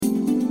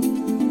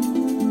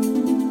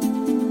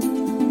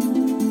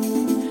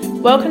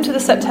Welcome to the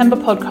September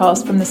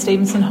podcast from the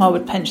Stephenson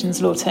Harwood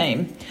Pensions Law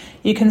team.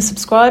 You can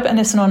subscribe and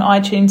listen on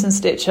iTunes and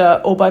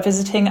Stitcher or by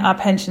visiting our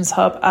Pensions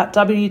Hub at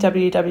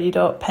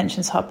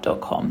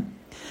www.pensionshub.com.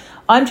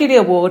 I'm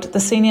Julia Ward, the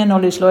Senior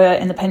Knowledge Lawyer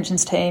in the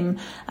Pensions team,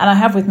 and I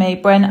have with me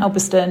Bren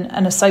Elbiston,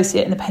 an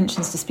Associate in the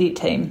Pensions Dispute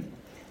team.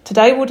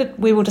 Today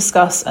we will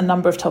discuss a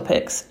number of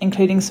topics,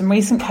 including some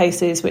recent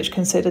cases which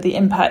consider the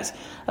impact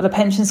of a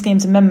pension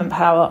scheme's amendment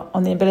power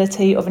on the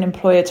ability of an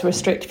employer to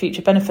restrict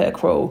future benefit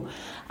accrual,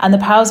 and the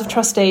powers of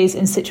trustees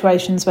in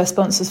situations where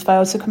sponsors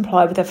fail to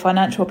comply with their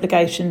financial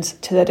obligations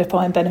to their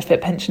defined benefit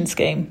pension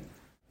scheme.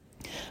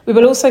 We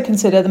will also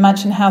consider the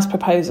Mansion House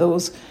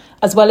proposals,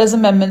 as well as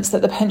amendments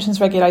that the pensions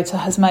regulator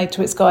has made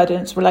to its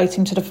guidance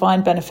relating to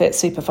defined benefit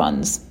super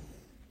funds.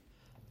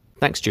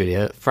 Thanks,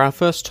 Julia. For our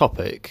first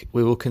topic,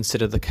 we will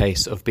consider the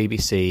case of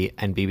BBC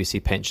and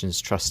BBC Pensions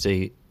Trust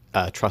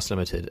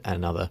Limited and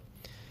another.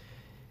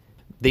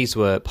 These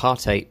were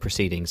Part 8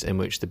 proceedings in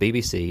which the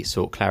BBC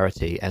sought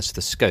clarity as to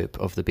the scope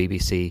of the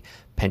BBC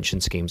pension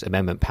scheme's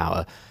amendment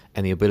power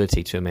and the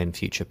ability to amend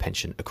future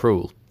pension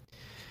accrual.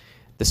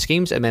 The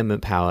scheme's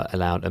amendment power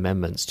allowed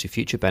amendments to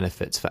future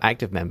benefits for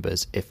active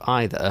members if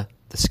either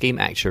the scheme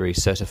actuary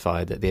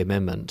certified that the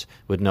amendment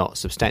would not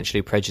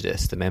substantially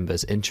prejudice the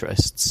members'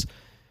 interests.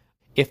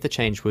 If the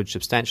change would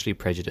substantially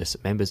prejudice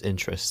members'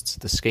 interests,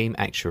 the scheme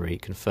actuary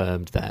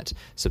confirmed that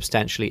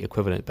substantially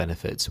equivalent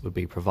benefits would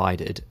be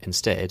provided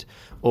instead,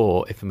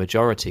 or if a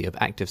majority of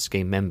active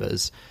scheme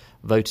members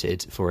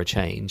voted for a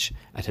change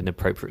at an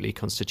appropriately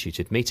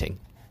constituted meeting.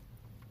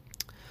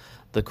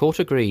 The court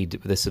agreed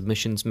with the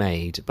submissions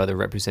made by the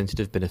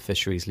representative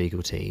beneficiaries'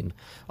 legal team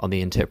on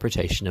the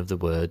interpretation of the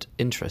word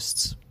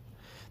interests.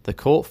 The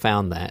court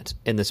found that,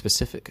 in the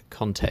specific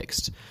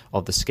context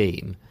of the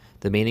scheme,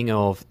 the meaning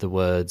of the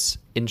words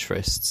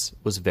interests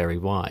was very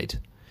wide,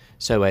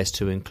 so as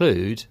to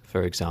include,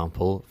 for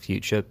example,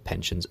 future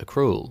pensions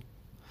accrual.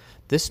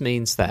 This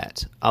means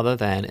that, other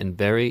than in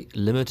very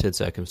limited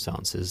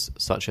circumstances,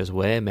 such as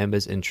where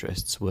members'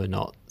 interests were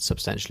not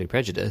substantially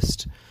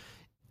prejudiced,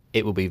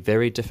 it will be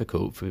very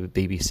difficult for the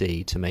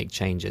BBC to make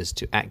changes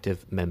to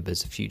active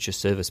members' future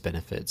service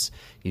benefits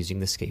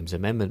using the scheme's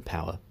amendment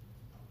power.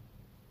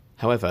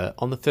 However,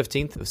 on the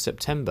 15th of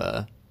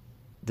September,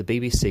 the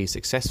BBC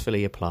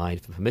successfully applied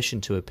for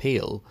permission to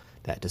appeal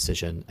that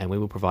decision, and we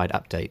will provide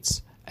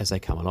updates as they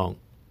come along.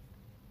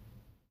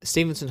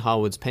 Stephenson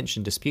Harwood's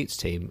pension disputes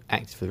team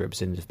acted for the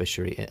representative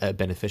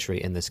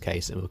beneficiary in this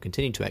case and will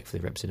continue to act for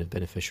the representative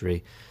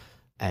beneficiary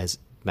as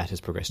matters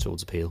progress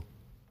towards appeal.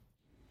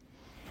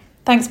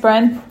 Thanks,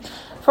 Bren.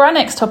 For our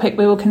next topic,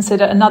 we will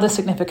consider another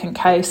significant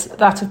case,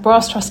 that of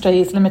Brass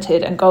Trustees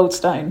Limited and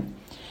Goldstone.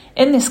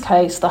 In this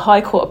case, the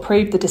High Court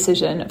approved the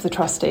decision of the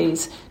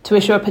trustees to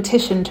issue a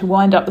petition to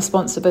wind up the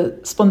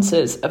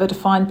sponsors of a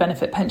defined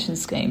benefit pension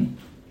scheme.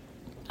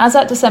 As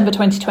at December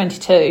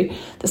 2022,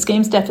 the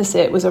scheme's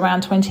deficit was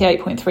around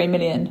 28.3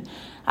 million.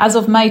 As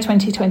of May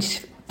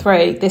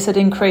 2023, this had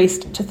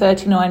increased to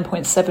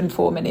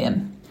 39.74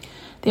 million.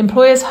 The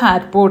employers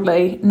had,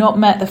 broadly, not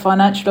met the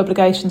financial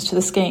obligations to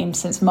the scheme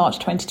since March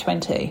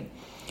 2020.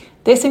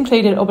 This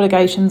included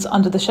obligations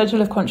under the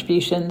Schedule of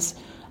Contributions,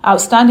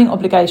 outstanding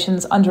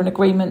obligations under an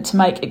agreement to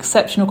make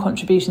exceptional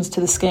contributions to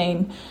the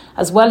scheme,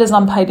 as well as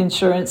unpaid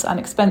insurance and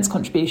expense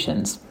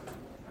contributions.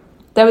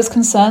 There was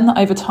concern that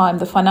over time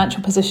the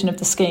financial position of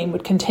the scheme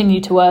would continue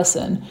to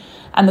worsen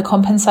and the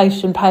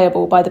compensation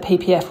payable by the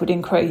PPF would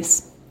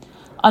increase.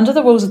 Under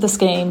the rules of the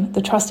scheme,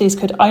 the trustees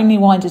could only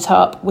wind it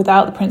up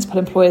without the principal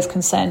employer's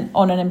consent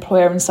on an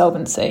employer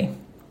insolvency.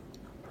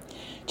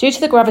 Due to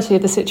the gravity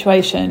of the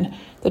situation,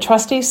 the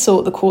trustees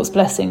sought the court's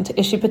blessing to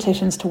issue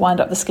petitions to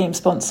wind up the scheme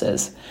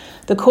sponsors.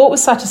 The court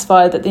was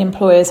satisfied that the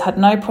employers had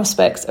no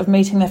prospects of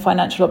meeting their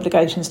financial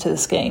obligations to the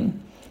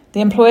scheme.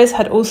 The employers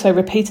had also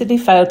repeatedly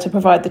failed to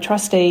provide the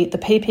trustee, the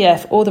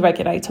PPF or the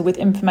regulator with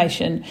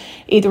information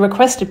either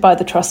requested by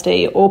the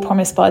trustee or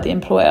promised by the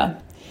employer.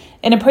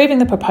 In approving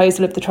the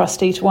proposal of the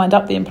trustee to wind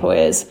up the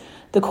employers,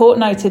 the court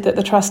noted that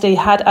the trustee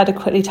had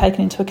adequately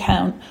taken into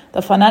account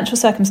the financial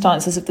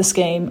circumstances of the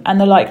scheme and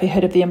the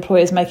likelihood of the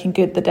employers making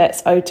good the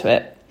debts owed to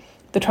it.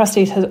 The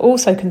trustees had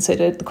also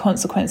considered the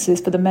consequences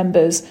for the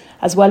members,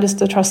 as well as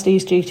the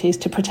trustees' duties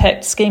to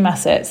protect scheme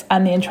assets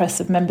and the interests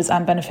of members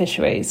and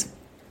beneficiaries.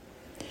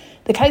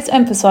 The case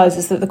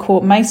emphasises that the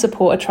court may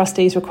support a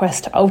trustee's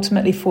request to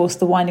ultimately force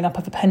the winding up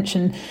of a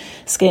pension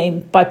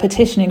scheme by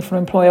petitioning for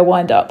employer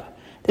wind-up.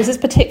 This is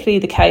particularly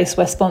the case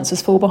where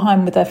sponsors fall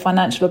behind with their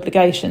financial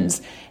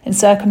obligations in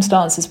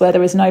circumstances where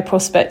there is no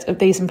prospect of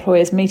these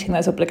employers meeting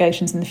those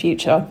obligations in the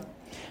future.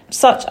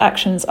 Such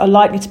actions are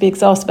likely to be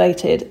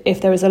exacerbated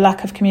if there is a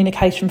lack of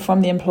communication from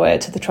the employer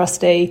to the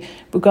trustee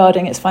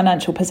regarding its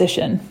financial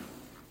position.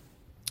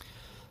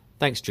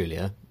 Thanks,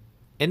 Julia.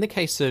 In the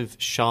case of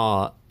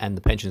Shah and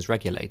the pensions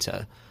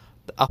regulator,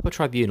 the upper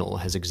tribunal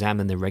has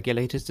examined the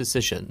regulator's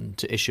decision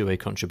to issue a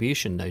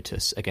contribution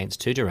notice against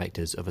two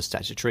directors of a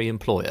statutory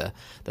employer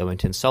that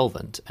went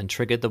insolvent and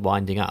triggered the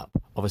winding up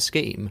of a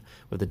scheme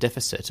with a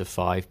deficit of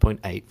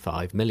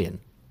 5.85 million.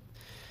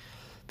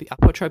 The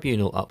upper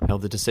tribunal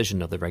upheld the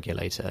decision of the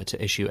regulator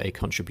to issue a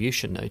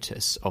contribution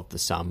notice of the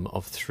sum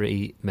of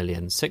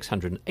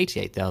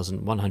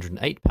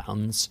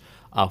 £3,688,108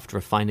 after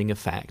a finding of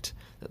fact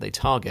that the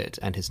target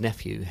and his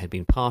nephew had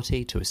been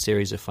party to a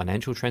series of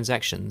financial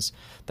transactions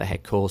that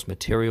had caused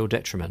material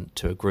detriment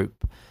to a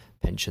group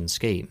pension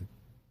scheme.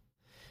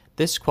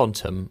 This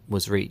quantum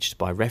was reached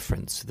by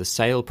reference to the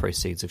sale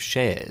proceeds of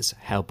shares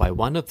held by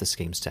one of the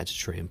scheme's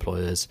statutory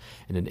employers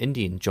in an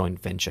Indian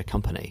joint venture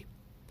company.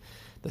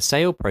 The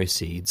sale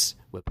proceeds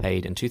were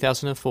paid in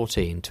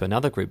 2014 to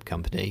another group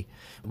company,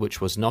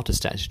 which was not a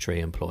statutory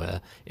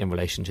employer in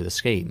relation to the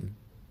scheme.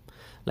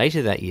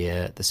 Later that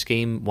year, the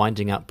scheme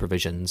winding up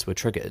provisions were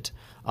triggered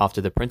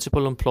after the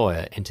principal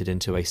employer entered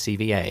into a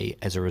CVA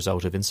as a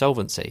result of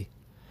insolvency.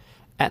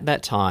 At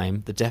that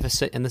time, the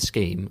deficit in the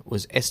scheme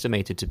was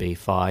estimated to be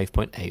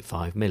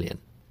 $5.85 million.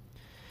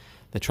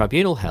 The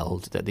tribunal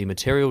held that the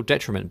material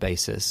detriment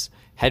basis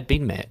had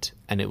been met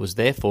and it was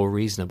therefore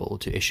reasonable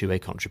to issue a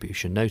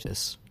contribution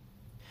notice.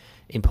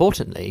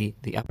 Importantly,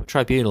 the upper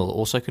tribunal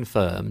also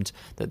confirmed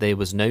that there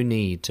was no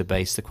need to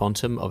base the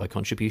quantum of a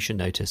contribution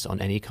notice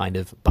on any kind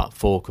of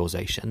but-for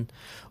causation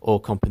or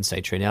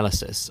compensatory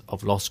analysis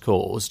of loss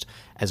caused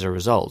as a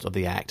result of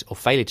the act or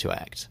failure to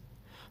act.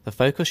 The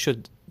focus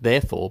should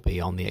therefore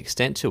be on the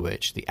extent to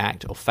which the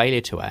act or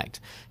failure to act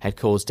had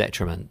caused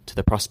detriment to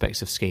the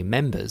prospects of scheme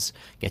members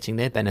getting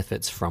their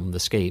benefits from the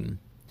scheme.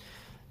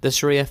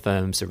 This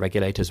reaffirms the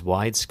regulator's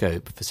wide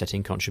scope for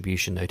setting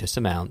contribution notice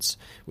amounts,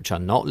 which are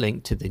not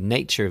linked to the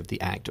nature of the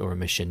act or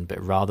omission,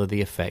 but rather the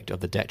effect of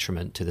the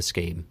detriment to the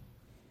scheme.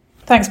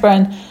 Thanks,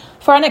 Brian.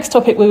 For our next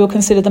topic, we will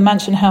consider the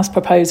Mansion House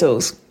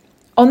proposals.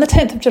 On the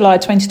 10th of July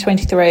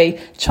 2023,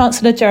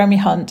 Chancellor Jeremy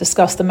Hunt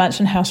discussed the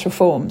Mansion House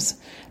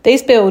reforms.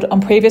 These build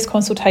on previous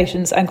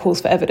consultations and calls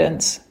for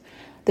evidence.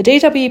 The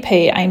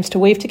DWP aims to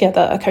weave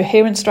together a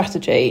coherent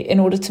strategy in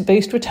order to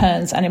boost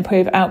returns and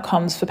improve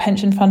outcomes for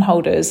pension fund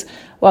holders,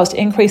 whilst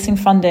increasing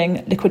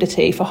funding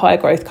liquidity for higher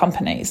growth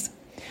companies.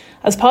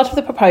 As part of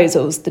the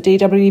proposals, the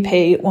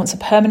DWP wants a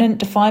permanent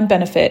defined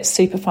benefit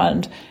super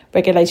fund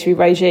regulatory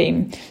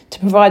regime to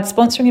provide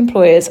sponsoring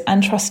employers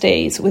and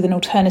trustees with an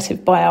alternative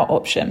buyout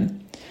option.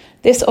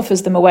 This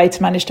offers them a way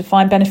to manage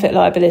defined benefit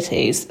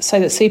liabilities so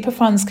that super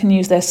funds can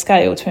use their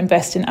scale to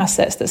invest in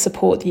assets that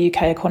support the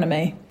UK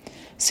economy.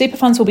 Super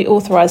funds will be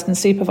authorised and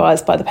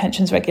supervised by the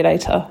pensions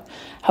regulator.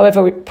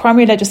 However,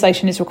 primary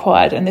legislation is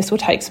required and this will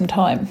take some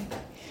time.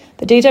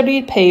 The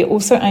DWP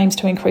also aims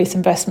to increase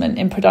investment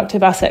in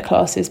productive asset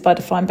classes by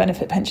defined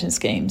benefit pension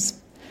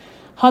schemes.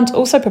 Hunt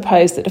also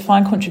proposed that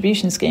defined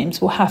contribution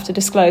schemes will have to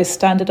disclose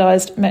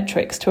standardised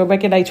metrics to a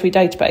regulatory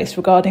database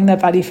regarding their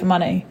value for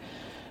money.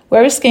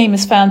 Where a scheme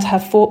is found to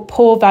have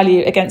poor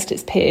value against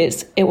its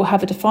peers, it will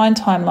have a defined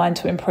timeline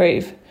to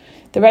improve.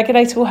 The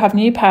regulator will have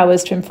new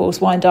powers to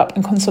enforce wind-up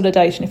and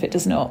consolidation if it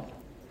does not.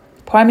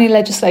 Primary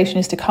legislation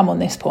is to come on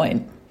this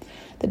point.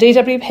 The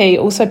DWP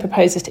also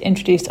proposes to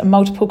introduce a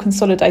multiple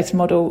consolidator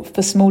model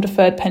for small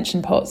deferred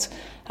pension pots,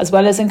 as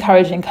well as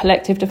encouraging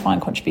collective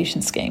defined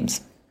contribution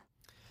schemes.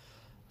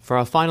 For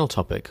our final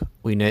topic,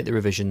 we note the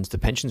revisions the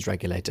pensions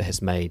regulator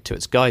has made to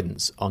its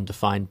guidance on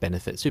defined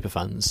benefit super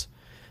funds.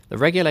 The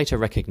regulator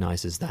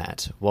recognises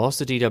that, whilst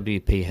the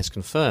DWP has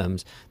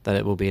confirmed that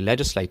it will be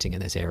legislating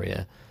in this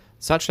area,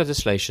 such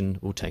legislation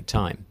will take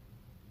time.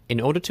 In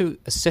order to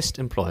assist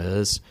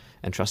employers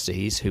and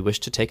trustees who wish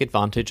to take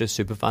advantage of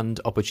superfund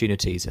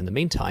opportunities in the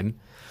meantime,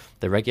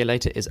 the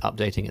regulator is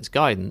updating its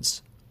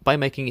guidance by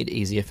making it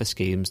easier for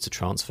schemes to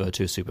transfer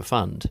to a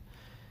superfund.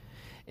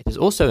 It is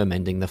also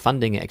amending the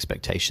funding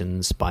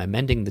expectations by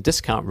amending the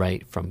discount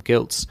rate from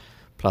gilts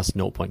plus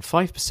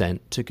 0.5%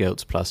 to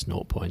gilts plus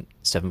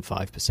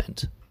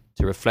 0.75%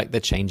 to reflect the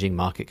changing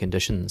market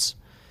conditions.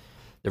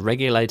 The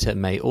regulator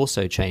may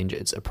also change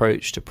its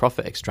approach to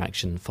profit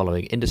extraction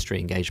following industry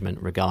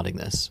engagement regarding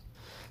this.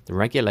 The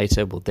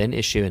regulator will then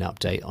issue an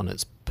update on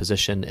its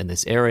position in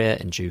this area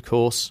in due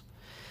course.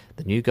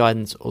 The new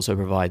guidance also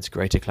provides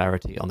greater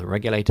clarity on the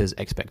regulator's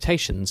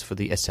expectations for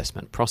the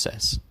assessment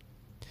process.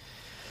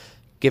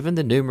 Given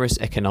the numerous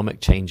economic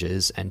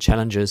changes and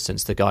challenges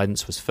since the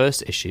guidance was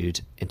first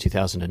issued in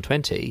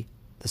 2020,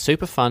 the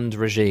superfund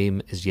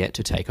regime is yet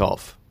to take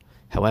off.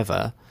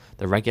 However,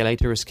 the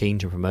regulator is keen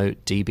to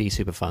promote DB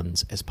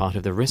superfunds as part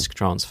of the risk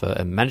transfer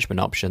and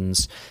management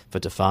options for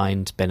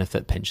defined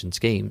benefit pension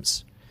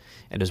schemes.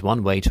 It is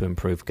one way to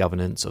improve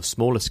governance of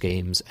smaller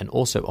schemes and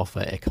also offer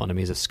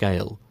economies of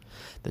scale.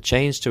 The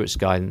change to its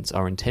guidance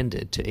are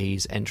intended to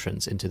ease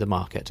entrance into the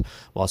market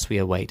whilst we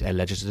await a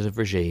legislative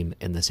regime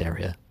in this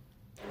area.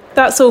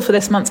 That's all for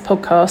this month's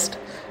podcast.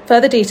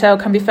 Further detail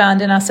can be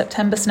found in our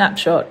September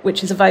snapshot,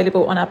 which is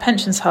available on our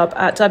Pensions Hub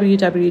at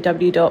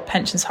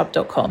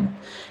www.pensionshub.com.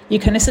 You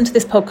can listen to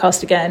this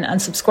podcast again and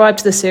subscribe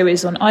to the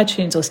series on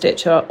iTunes or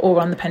Stitcher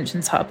or on the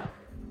Pensions Hub.